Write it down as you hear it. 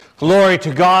Glory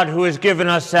to God who has given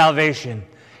us salvation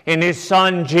in his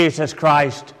Son, Jesus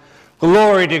Christ.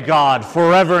 Glory to God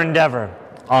forever and ever.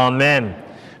 Amen.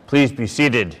 Please be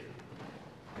seated.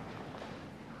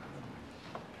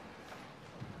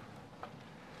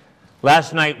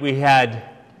 Last night we had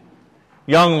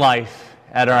Young Life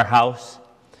at our house,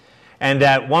 and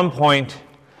at one point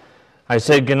I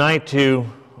said goodnight to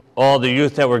all the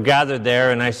youth that were gathered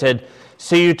there, and I said,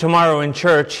 "See you tomorrow in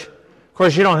church. Of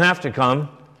course, you don't have to come.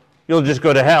 You'll just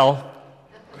go to hell."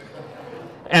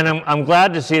 And I'm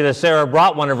glad to see that Sarah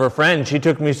brought one of her friends. She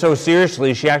took me so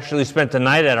seriously, she actually spent the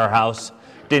night at our house.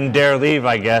 Didn't dare leave,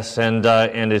 I guess, and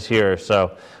is here.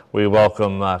 So we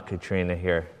welcome Katrina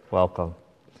here. Welcome.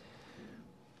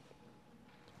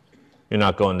 You're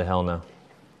not going to hell now.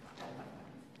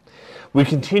 We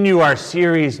continue our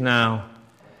series now,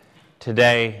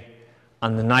 today,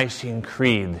 on the Nicene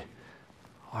Creed,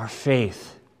 our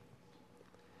faith.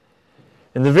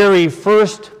 In the very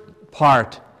first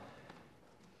part,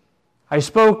 I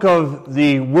spoke of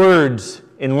the words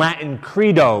in Latin,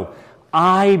 credo,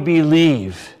 I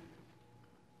believe.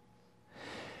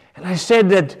 And I said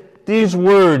that these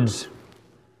words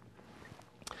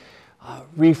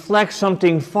reflect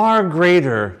something far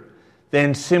greater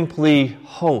than simply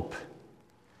hope.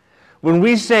 When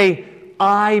we say,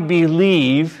 I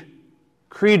believe,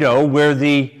 credo, where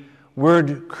the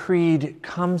word creed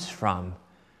comes from,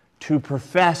 to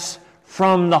profess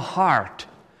from the heart,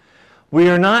 we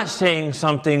are not saying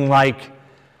something like,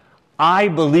 I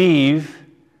believe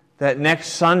that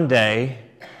next Sunday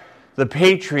the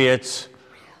Patriots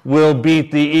will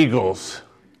beat the Eagles.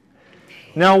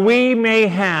 Now, we may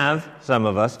have, some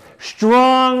of us,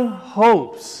 strong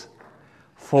hopes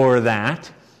for that,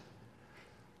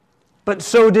 but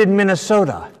so did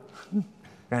Minnesota,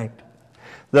 right?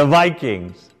 The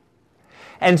Vikings.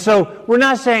 And so we're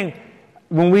not saying,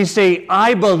 when we say,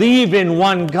 I believe in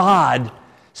one God,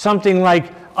 something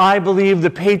like, I believe the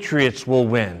Patriots will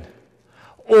win.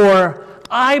 Or,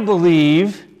 I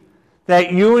believe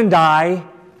that you and I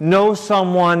know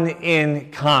someone in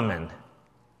common.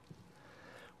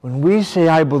 When we say,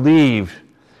 I believe,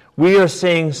 we are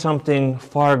saying something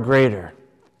far greater.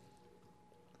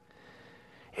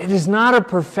 It is not a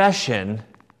profession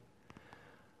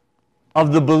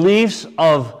of the beliefs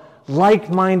of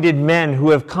like-minded men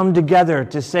who have come together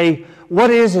to say, what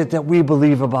is it that we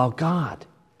believe about God?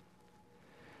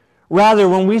 Rather,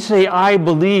 when we say, I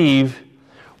believe,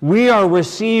 we are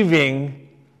receiving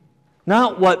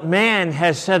not what man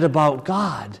has said about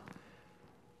God,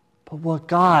 but what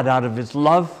God, out of his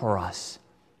love for us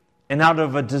and out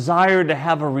of a desire to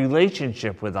have a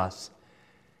relationship with us,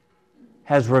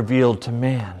 has revealed to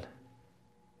man.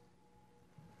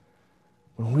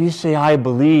 When we say, I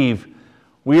believe,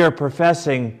 we are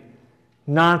professing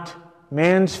not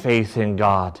man's faith in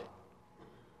God,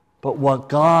 but what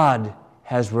God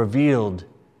has revealed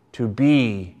to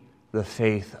be the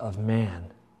faith of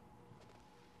man.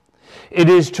 It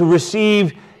is to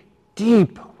receive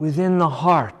deep within the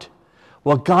heart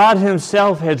what God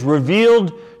himself has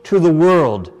revealed to the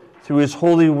world through his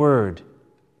holy word,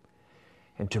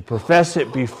 and to profess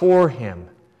it before him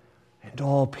and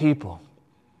all people.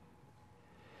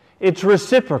 It's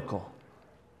reciprocal.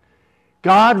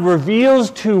 God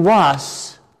reveals to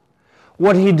us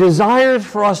what he desires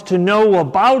for us to know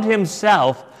about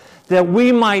himself, that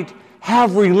we might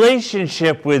have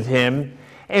relationship with him,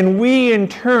 and we in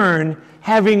turn,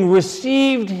 having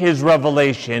received his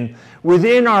revelation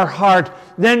within our heart,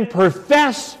 then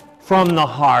profess from the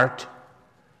heart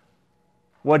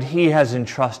what he has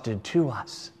entrusted to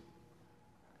us.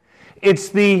 It's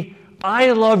the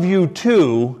I love you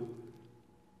too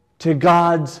to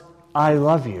God's I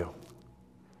love you.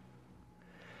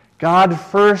 God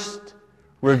first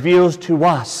reveals to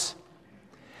us,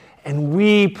 and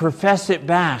we profess it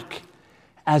back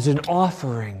as an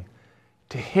offering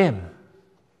to him.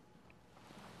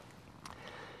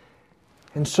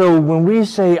 And so when we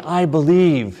say, I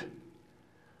believe,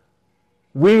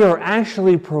 we are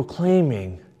actually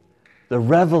proclaiming the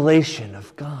revelation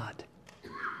of God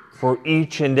for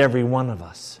each and every one of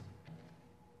us.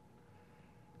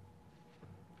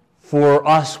 For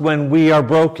us when we are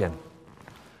broken,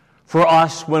 for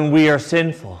us when we are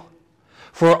sinful,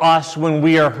 for us when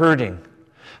we are hurting,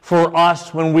 for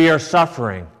us when we are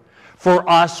suffering, for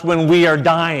us when we are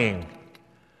dying,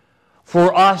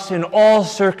 for us in all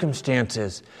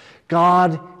circumstances,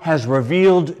 God has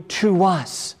revealed to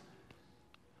us,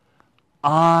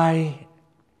 I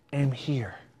am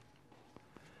here.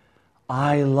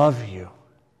 I love you.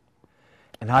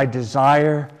 And I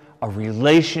desire a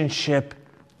relationship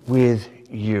with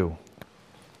you.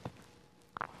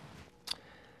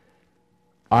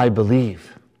 I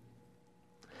believe.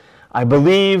 I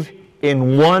believe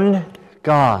in one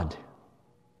God.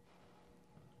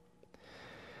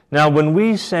 Now, when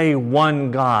we say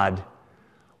one God,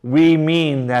 we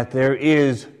mean that there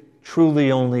is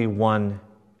truly only one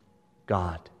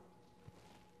God.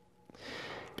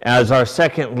 As our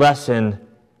second lesson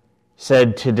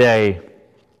said today,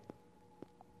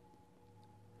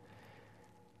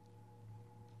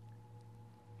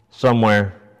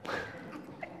 somewhere,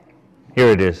 here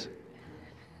it is.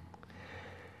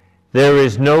 There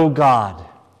is no God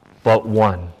but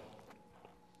one.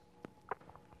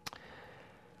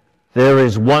 There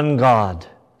is one God,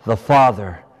 the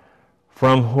Father,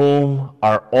 from whom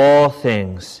are all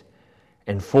things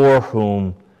and for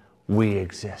whom we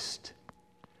exist.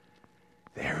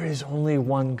 There is only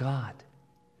one God.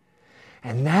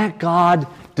 And that God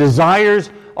desires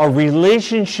a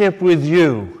relationship with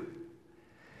you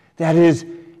that is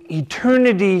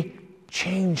eternity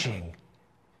changing.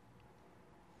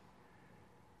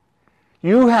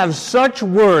 You have such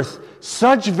worth,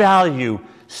 such value,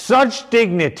 such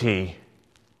dignity,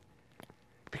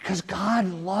 because God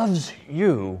loves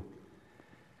you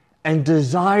and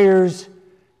desires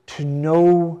to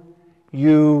know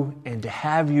you and to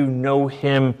have you know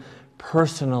Him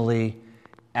personally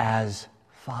as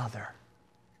Father.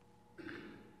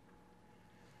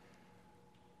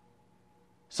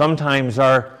 Sometimes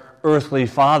our earthly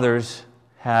fathers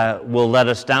will let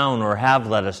us down or have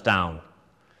let us down.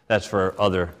 That's for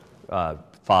other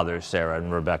fathers, Sarah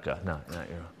and Rebecca, not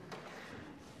you.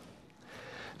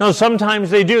 No, sometimes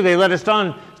they do. They let us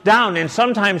down, and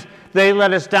sometimes they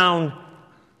let us down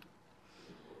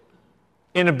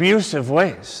in abusive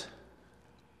ways.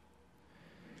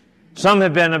 Some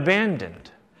have been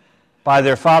abandoned by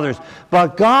their fathers.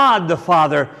 But God, the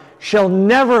Father, shall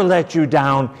never let you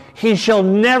down. He shall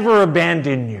never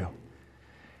abandon you.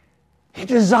 He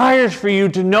desires for you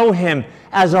to know Him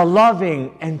as a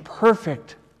loving and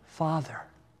perfect Father.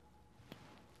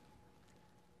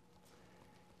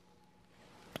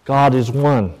 God is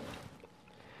one.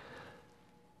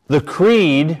 The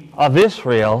Creed of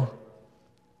Israel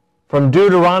from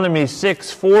Deuteronomy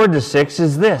 6:4-6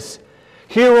 is this: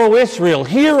 Hear, O Israel,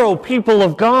 hear, O people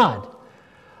of God.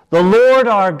 The Lord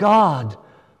our God,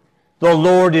 the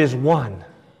Lord is one.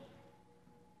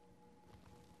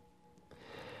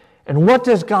 And what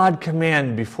does God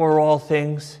command before all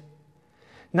things?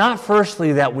 Not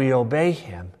firstly that we obey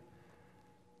Him,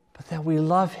 but that we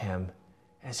love Him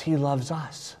as He loves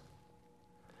us.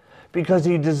 Because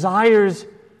He desires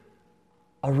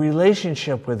a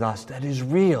relationship with us that is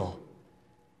real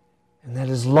and that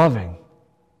is loving.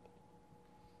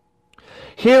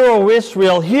 Hear, O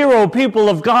Israel, hear, O people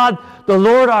of God, the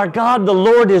Lord our God, the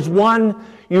Lord is one.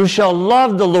 You shall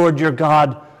love the Lord your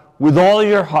God with all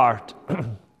your heart,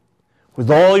 with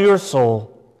all your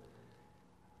soul,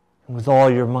 and with all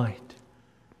your might.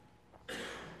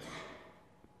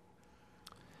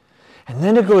 And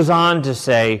then it goes on to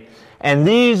say, and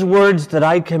these words that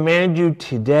I command you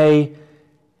today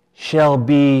shall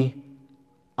be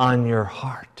on your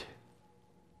heart.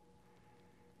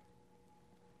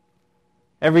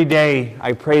 Every day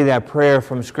I pray that prayer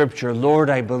from Scripture, Lord,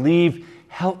 I believe,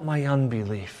 help my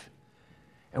unbelief.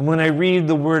 And when I read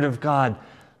the Word of God,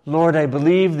 Lord, I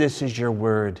believe this is your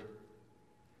Word.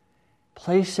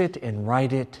 Place it and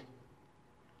write it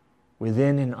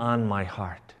within and on my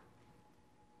heart.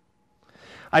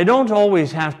 I don't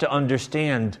always have to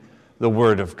understand the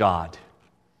Word of God.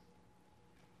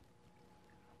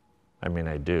 I mean,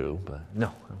 I do, but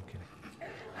no, I'm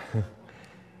kidding.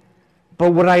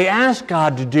 But what I ask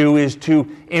God to do is to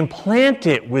implant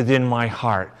it within my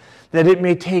heart, that it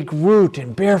may take root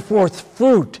and bear forth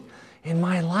fruit in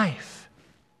my life.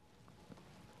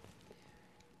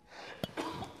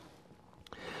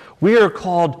 We are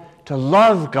called to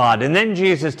love God. And then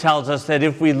Jesus tells us that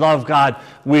if we love God,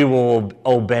 we will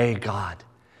obey God.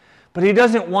 But He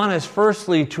doesn't want us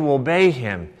firstly to obey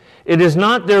Him. It is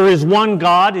not there is one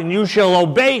God and you shall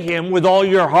obey Him with all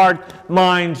your heart,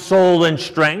 mind, soul, and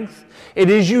strength. It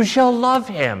is you shall love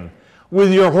Him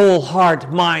with your whole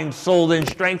heart, mind, soul, and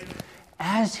strength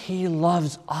as He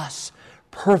loves us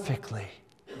perfectly,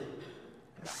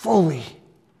 fully,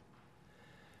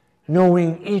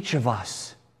 knowing each of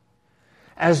us.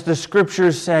 As the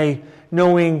Scriptures say,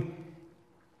 knowing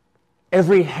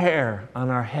every hair on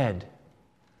our head,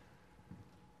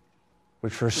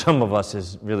 which for some of us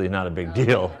is really not a big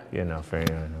deal,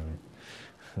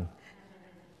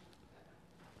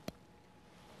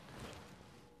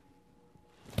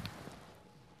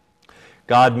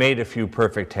 God made a few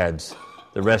perfect heads.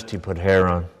 The rest He put hair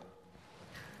on.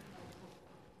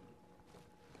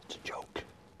 It's a joke.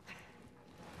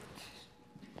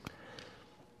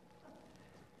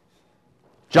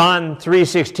 John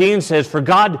 3:16 says, "For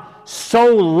God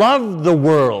so loved the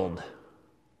world,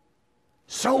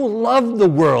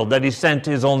 that he sent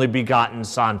his only begotten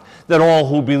Son, that all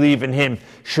who believe in him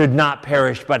should not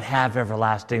perish but have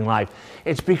everlasting life."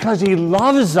 It's because he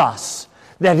loves us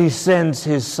that he sends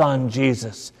his Son,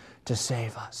 Jesus, to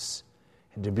save us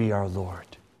and to be our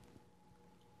Lord.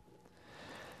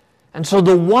 And so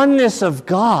the oneness of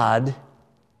God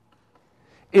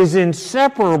is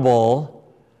inseparable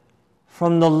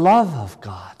from the love of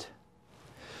God.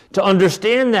 To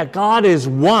understand that God is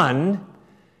one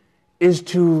is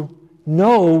to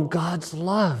know God's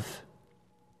love.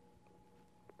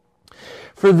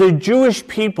 For the Jewish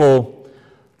people,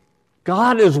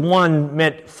 God is one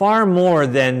meant far more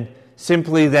than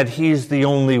simply that he's the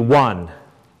only one.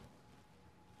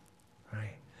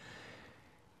 Right?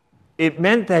 It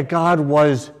meant that God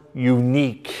was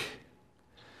unique,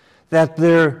 that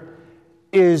there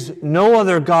is no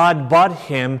other God but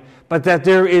him, but that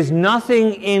there is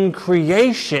nothing in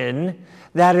creation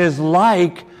that is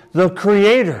like the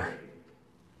Creator.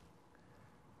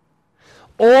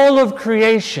 All of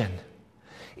creation,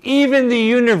 even the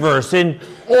universe in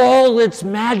all its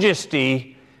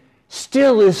majesty,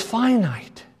 still is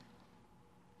finite.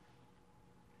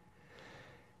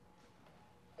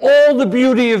 All the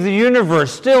beauty of the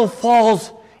universe still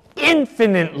falls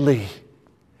infinitely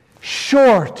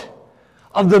short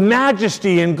of the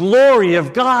majesty and glory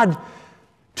of God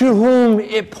to whom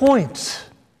it points.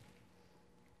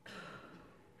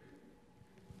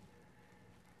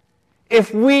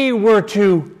 If we were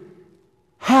to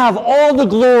have all the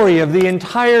glory of the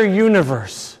entire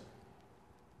universe,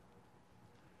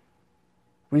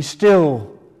 we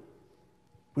still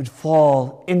would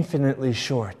fall infinitely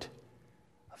short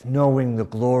of knowing the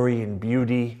glory and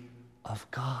beauty of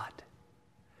God.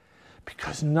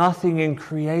 Because nothing in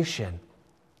creation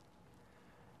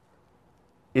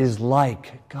is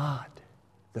like God,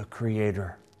 the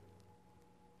Creator.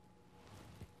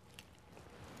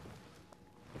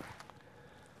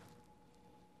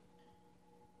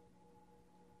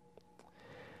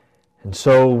 And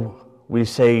so we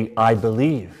say, I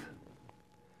believe.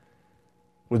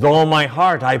 With all my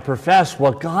heart, I profess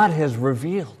what God has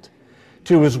revealed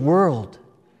to his world,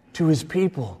 to his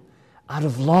people, out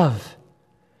of love,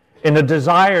 in a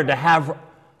desire to have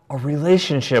a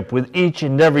relationship with each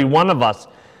and every one of us.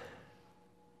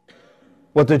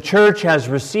 What the church has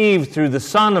received through the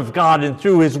Son of God and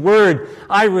through his word,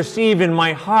 I receive in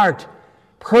my heart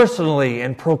personally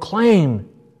and proclaim.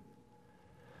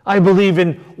 I believe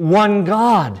in one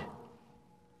God,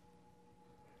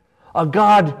 a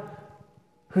God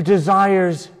who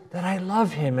desires that I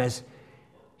love him as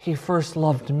he first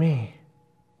loved me.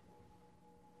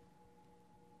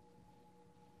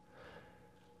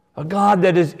 A God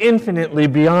that is infinitely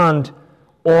beyond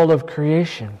all of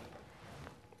creation.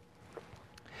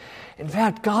 In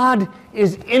fact, God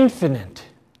is infinite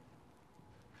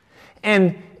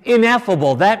and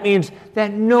ineffable. That means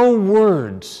that no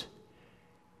words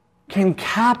can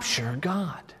capture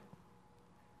God.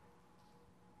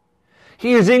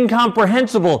 He is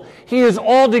incomprehensible. He is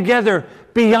altogether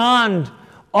beyond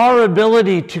our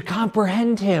ability to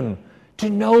comprehend him, to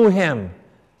know him.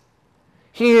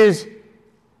 He is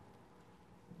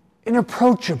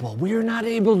inapproachable. We are not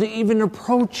able to even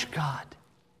approach God.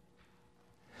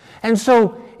 And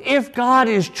so, if God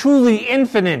is truly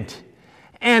infinite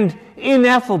and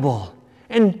ineffable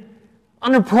and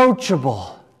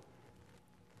unapproachable,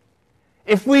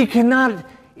 if we cannot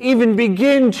even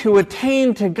begin to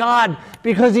attain to God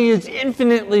because he is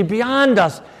infinitely beyond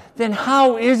us, then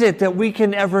how is it that we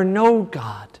can ever know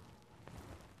God?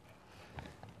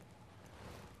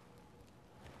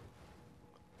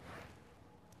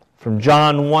 From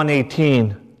John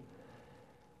 1:18,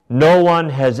 no one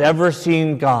has ever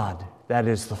seen God, that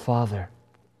is the Father,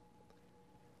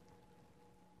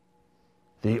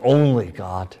 the only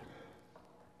God.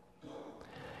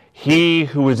 He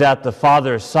who is at the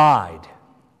Father's side,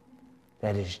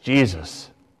 that is Jesus,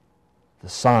 the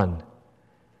Son,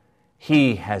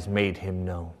 he has made him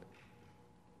known.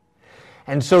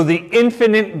 And so the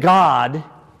infinite God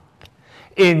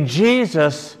in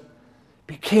Jesus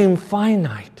became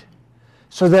finite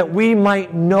so that we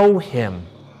might know him.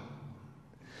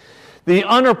 The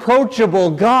unapproachable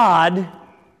God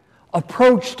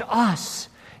approached us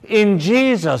in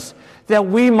Jesus that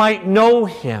we might know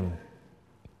him.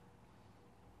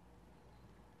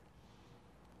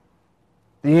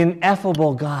 The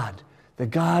ineffable God, the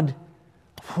God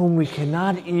of whom we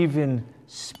cannot even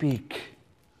speak,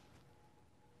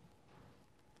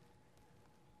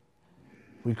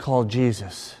 we call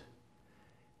Jesus,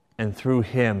 and through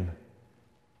him,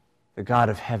 the God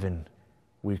of heaven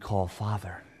we call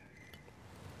Father.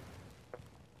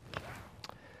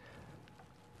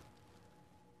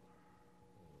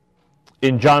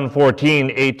 In John 14,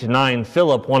 8-9,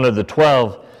 Philip, one of the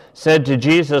 12, said to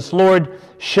Jesus, "Lord,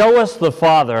 show us the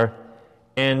Father,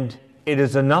 and it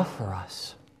is enough for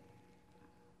us."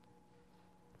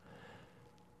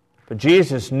 But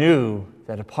Jesus knew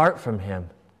that apart from him,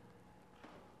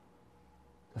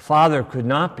 the Father could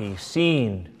not be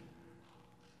seen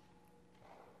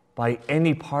by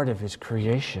any part of his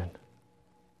creation.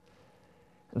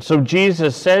 And so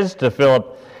Jesus says to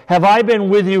Philip, "Have I been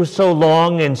with you so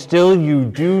long, and still you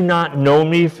do not know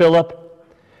me, Philip?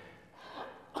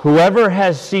 Whoever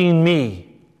has seen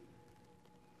me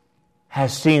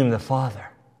has seen the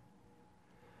Father."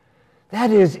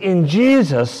 That is, in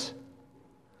Jesus,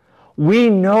 we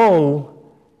know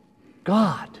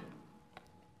God.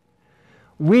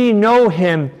 We know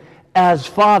him as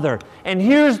Father. And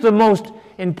here's the most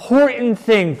important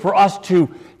thing for us to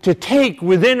take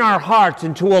within our hearts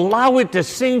and to allow it to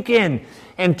sink in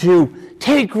and to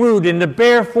take root and to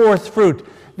bear forth fruit.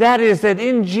 That is that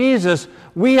in Jesus,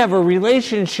 we have a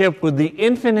relationship with the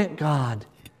infinite God,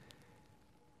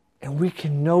 and we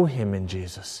can know him in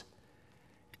Jesus.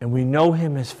 And we know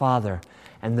him as Father.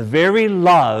 And the very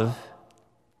love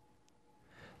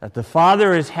that the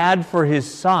Father has had for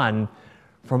his Son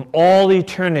from all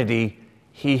eternity,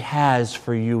 he has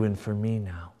for you and for me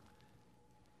now,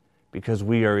 because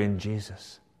we are in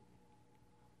Jesus.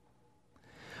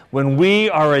 When we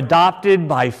are adopted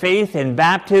by faith and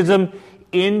baptism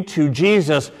into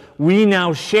Jesus, we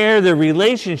now share the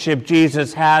relationship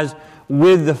Jesus has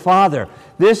with the Father.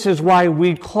 This is why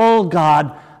we call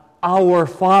God our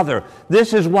Father.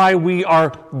 This is why we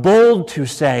are bold to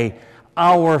say,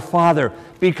 our Father,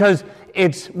 because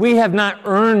we have not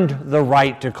earned the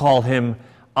right to call him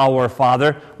our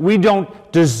Father. We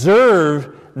don't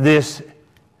deserve this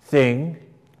thing.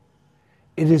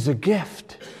 It is a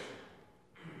gift.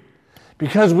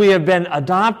 Because we have been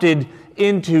adopted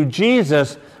into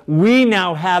Jesus, we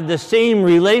now have the same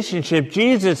relationship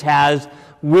Jesus has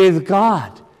with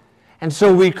God. And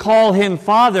so we call him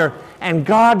Father, and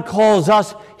God calls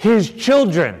us his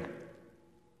children.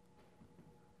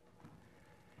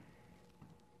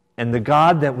 And the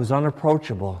God that was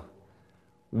unapproachable,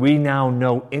 we now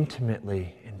know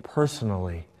intimately and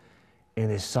personally in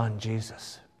his Son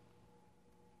Jesus.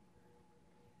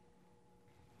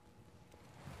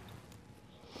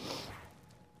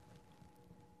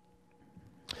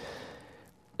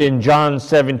 In John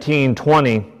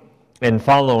 17:20 and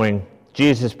following,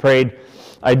 Jesus prayed,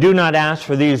 "I do not ask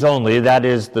for these only," that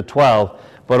is the 12,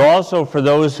 "but also for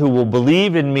those who will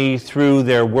believe in me through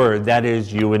their word," that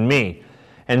is you and me.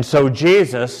 And so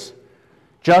Jesus,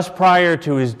 just prior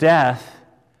to his death,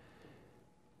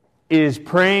 is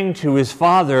praying to his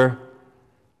Father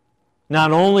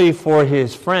not only for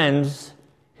his friends,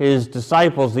 his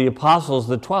disciples, the apostles,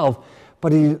 the 12,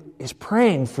 but he is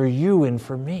praying for you and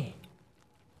for me.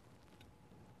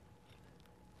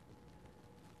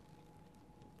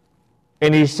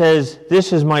 And he says,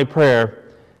 "This is my prayer,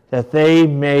 that they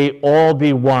may all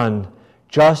be one,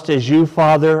 just as you,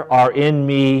 Father, are in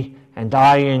me and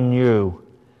I in you,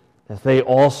 that they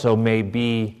also may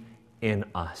be in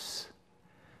us."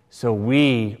 So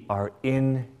we are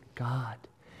in God,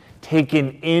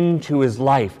 taken into his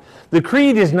life. The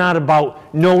creed is not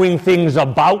about knowing things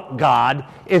about God.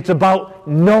 It's about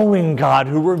knowing God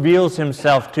who reveals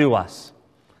himself to us.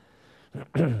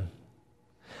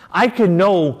 I can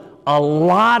know a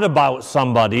lot about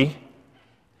somebody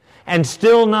and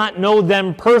still not know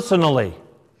them personally.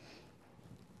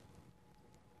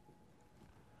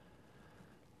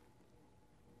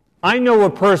 I know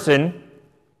a person,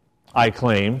 I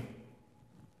claim.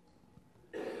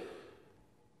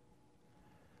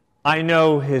 I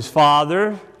know his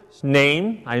father's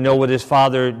name. I know what his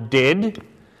father did.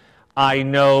 I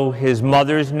know his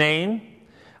mother's name.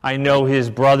 I know his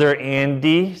brother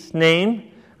Andy's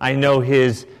name. I know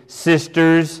his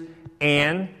sister's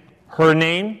Anne, her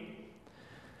name.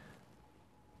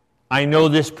 I know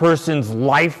this person's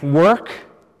life work.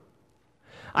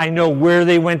 I know where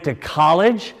they went to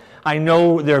college. I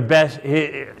know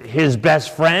his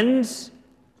best friends.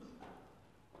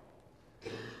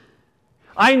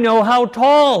 I know how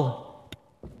tall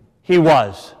he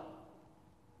was.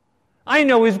 I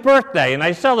know his birthday, and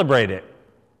I celebrate it.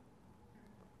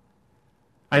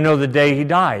 I know the day he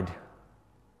died.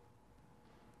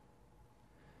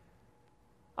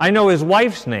 I know his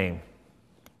wife's name.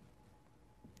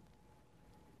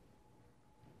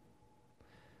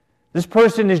 This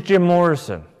person is Jim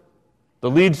Morrison, the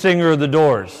lead singer of The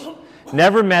Doors.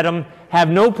 Never met him, have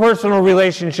no personal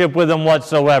relationship with him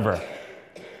whatsoever.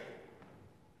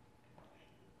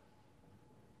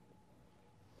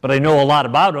 but I know a lot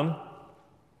about him.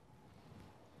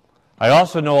 I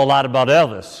also know a lot about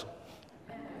Elvis,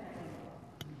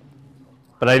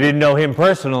 but I didn't know him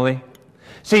personally.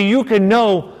 See, you can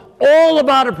know all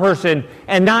about a person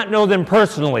and not know them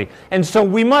personally. And so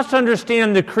we must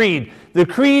understand the creed. The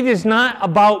creed is not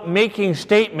about making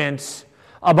statements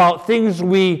about things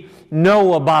we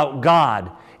know about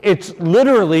God. It's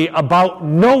literally about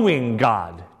knowing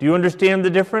God. Do you understand the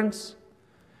difference?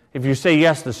 If you say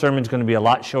yes, the sermon's going to be a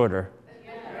lot shorter.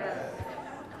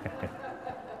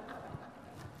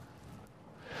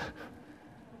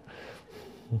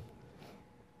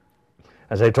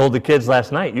 As I told the kids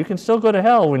last night, you can still go to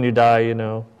hell when you die, you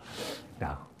know.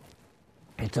 No.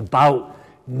 It's about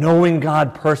knowing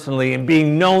God personally and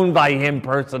being known by Him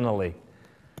personally.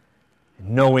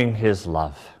 Knowing His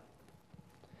love.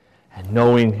 And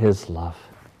knowing His love.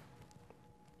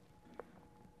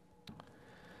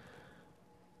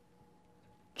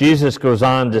 Jesus goes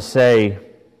on to say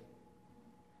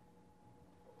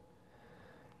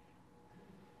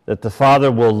that the Father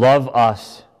will love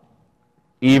us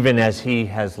even as He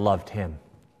has loved Him.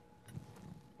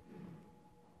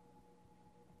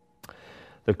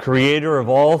 The Creator of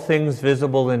all things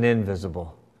visible and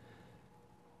invisible.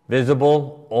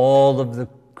 Visible, all of the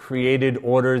created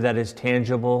order that is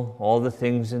tangible, all the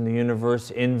things in the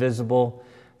universe. Invisible,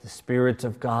 the spirits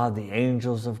of God, the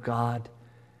angels of God.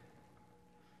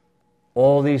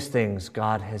 All these things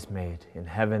God has made in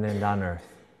heaven and on earth.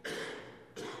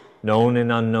 Known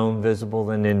and unknown,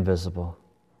 visible and invisible.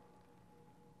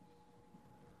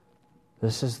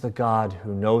 This is the God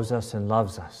who knows us and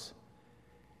loves us,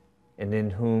 and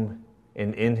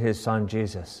in His Son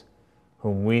Jesus,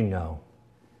 whom we know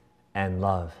and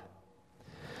love.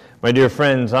 My dear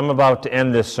friends, I'm about to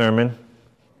end this sermon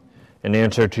in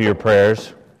answer to your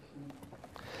prayers.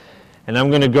 And I'm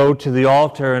going to go to the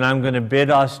altar and I'm going to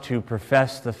bid us to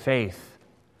profess the faith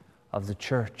of the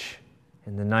church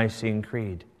in the Nicene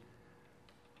Creed.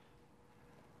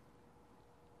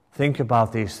 Think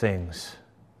about these things.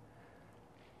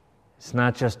 It's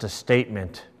not just a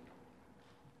statement,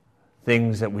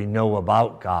 things that we know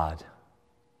about God.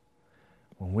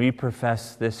 When we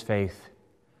profess this faith,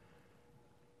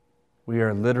 we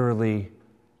are literally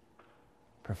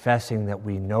professing that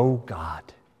we know God,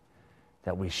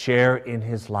 that we share in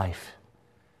His life,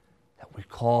 that we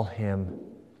call Him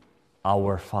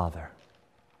our Father.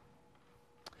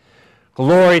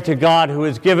 Glory to God who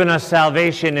has given us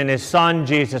salvation in His Son,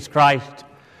 Jesus Christ.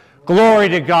 Glory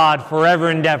to God forever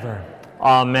and ever.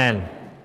 Amen.